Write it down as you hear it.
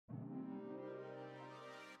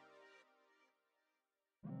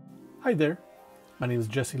Hi there, my name is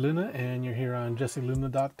Jesse Luna and you're here on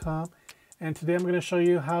jesseluna.com, and today I'm going to show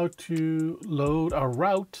you how to load a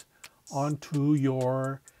route onto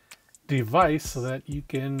your device so that you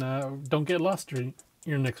can don't get lost during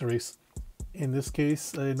your next race. In this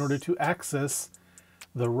case, in order to access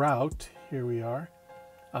the route, here we are,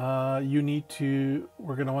 we're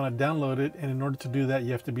going to want to download it, and in order to do that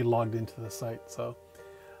you have to be logged into the site. So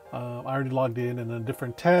I already logged in a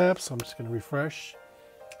different tab, so I'm just going to refresh.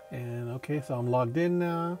 And okay, so I'm logged in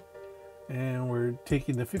now, and we're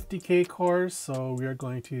taking the 50K course, so we are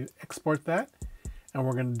going to export that, and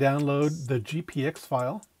we're going to download the GPX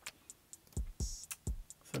file.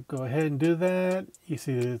 So go ahead and do that. You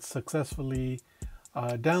see that it's successfully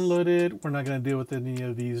downloaded. We're not going to deal with any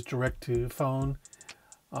of these direct to phone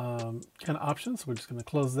kind of options. We're just going to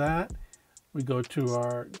close that. We go to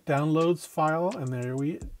our downloads file, and there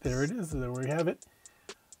it is. There we have it.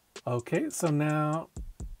 Okay, so now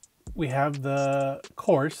we have the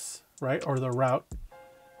course, right, or the route.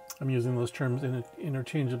 I'm using those terms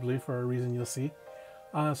interchangeably for a reason you'll see.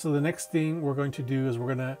 So the next thing we're going to do is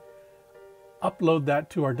we're going to upload that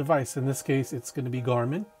to our device. In this case, it's going to be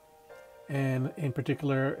Garmin, and in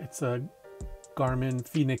particular, it's a Garmin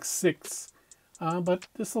Fenix 6. But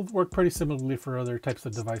this will work pretty similarly for other types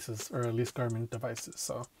of devices, or at least Garmin devices.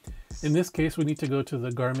 So in this case, we need to go to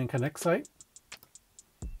the Garmin Connect site.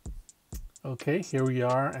 Okay, here we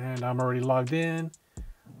are, and I'm already logged in.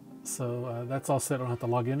 So that's all set. I don't have to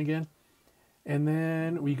log in again. And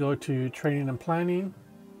then we go to Training and Planning,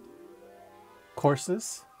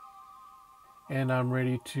 Courses. And I'm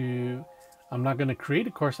not going to create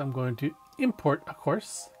a course, I'm going to import a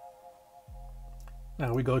course.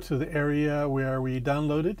 Now we go to the area where we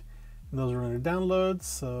downloaded, and those are under downloads.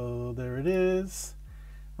 So there it is,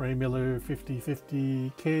 Ray Miller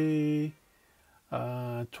 50/50K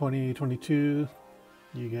 2022.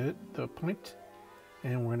 You get it, the point.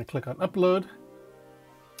 And we're going to click on upload.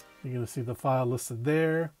 You're going to see the file listed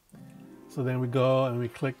there. So then we go and we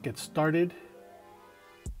click get started.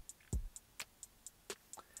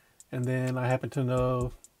 And then I happen to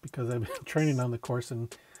know, because I've been training on the course,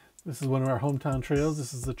 and this is one of our hometown trails.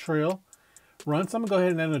 This is the trail run. So I'm going to go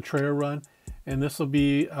ahead and add a trail run. And this will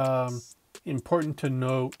be important to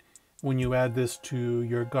note when you add this to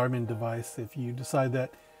your Garmin device. If you decide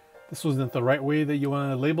that this wasn't the right way that you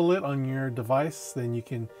want to label it on your device, then you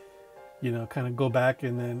can, kind of go back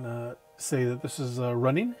and then say that this is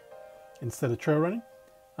running instead of trail running.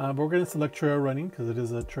 But we're going to select trail running because it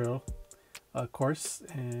is a trail course,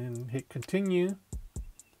 and hit continue.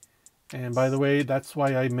 And by the way, that's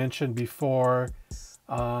why I mentioned before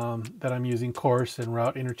that I'm using course and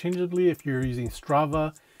route interchangeably. If you're using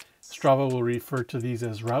Strava, Strava will refer to these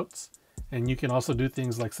as routes, and you can also do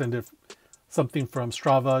things like send something from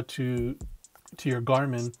Strava to your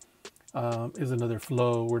Garmin. Is another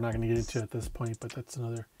flow we're not going to get into at this point, but that's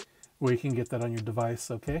another way you can get that on your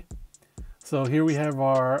device. Okay, so here we have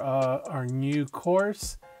our new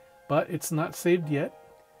course, but it's not saved yet.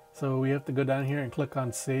 So we have to go down here and click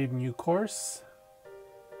on Save New Course.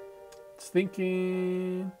 It's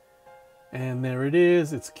thinking, and there it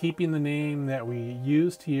is. It's keeping the name that we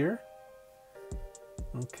used here.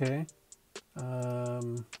 Okay.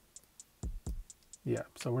 Yeah,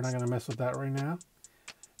 so we're not going to mess with that right now.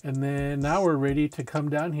 And then now we're ready to come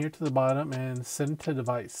down here to the bottom and send to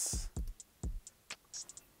device.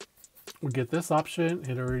 We get this option.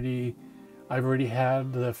 I've already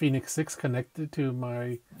had the Fenix 6 connected to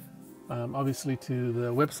my, obviously to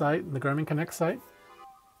the website, the Garmin Connect site,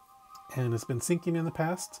 and it's been syncing in the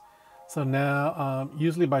past. So now,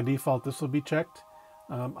 usually by default, this will be checked.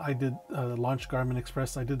 I did launch Garmin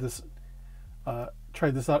Express. I did this,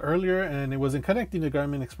 tried this out earlier, and it wasn't connecting to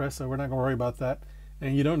Garmin Express, so we're not gonna worry about that.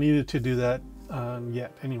 And you don't need it to do that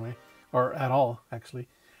yet anyway, or at all, actually.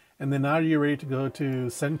 And then now you're ready to go to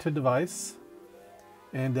send to device.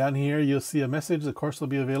 And down here, you'll see a message. The course will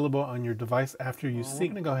be available on your device after you sync.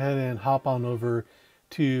 I'm going to go ahead and hop on over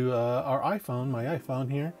to our iPhone, my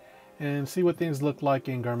iPhone here, and see what things look like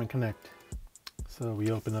in Garmin Connect. So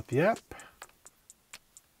we open up the app.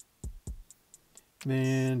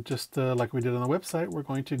 Then just like we did on the website, we're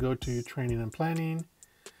going to go to Training and Planning,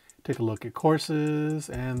 take a look at courses,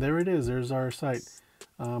 and there it is. There's our site.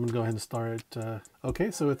 I'm going to go ahead and start.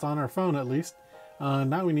 Okay, so it's on our phone at least.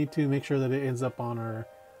 Now we need to make sure that it ends up on our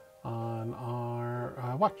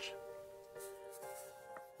watch.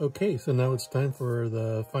 Okay, so now it's time for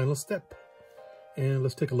the final step. And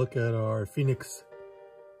let's take a look at our Fenix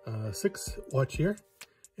 6 watch here.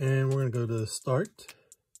 And we're going to go to Start.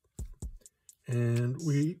 And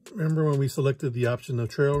we remember when we selected the option of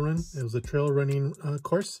trail run, it was a trail running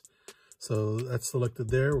course. So that's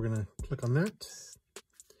selected there. We're going to click on that.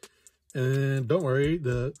 And don't worry,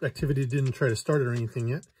 the activity didn't try to start it or anything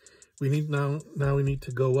yet. We need now we need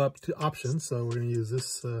to go up to options. So we're going to use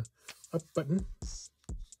this up button.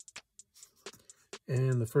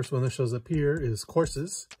 And the first one that shows up here is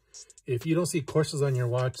courses. If you don't see courses on your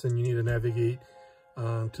watch, then you need to navigate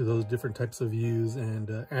to those different types of views and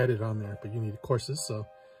add it on there. But you need courses, so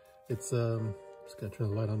it's just gonna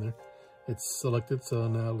turn the light on there. It's selected, so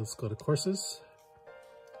now let's go to courses,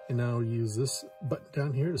 and now use this button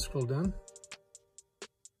down here to scroll down,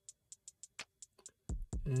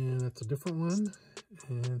 and that's a different one.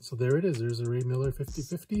 And so there it is. There's a Ray Miller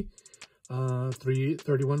 50/50,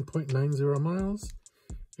 31.90 miles.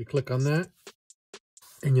 You click on that,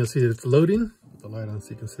 and you'll see that it's loading. Put the light on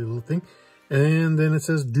so you can see the little thing. And then it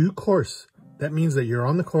says do course. That means that you're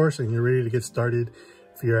on the course and you're ready to get started.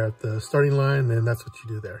 If you're at the starting line, then that's what you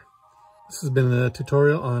do there. This has been a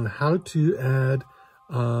tutorial on how to add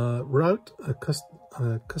a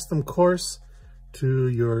custom course to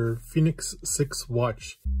your Fenix 6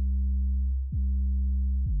 watch.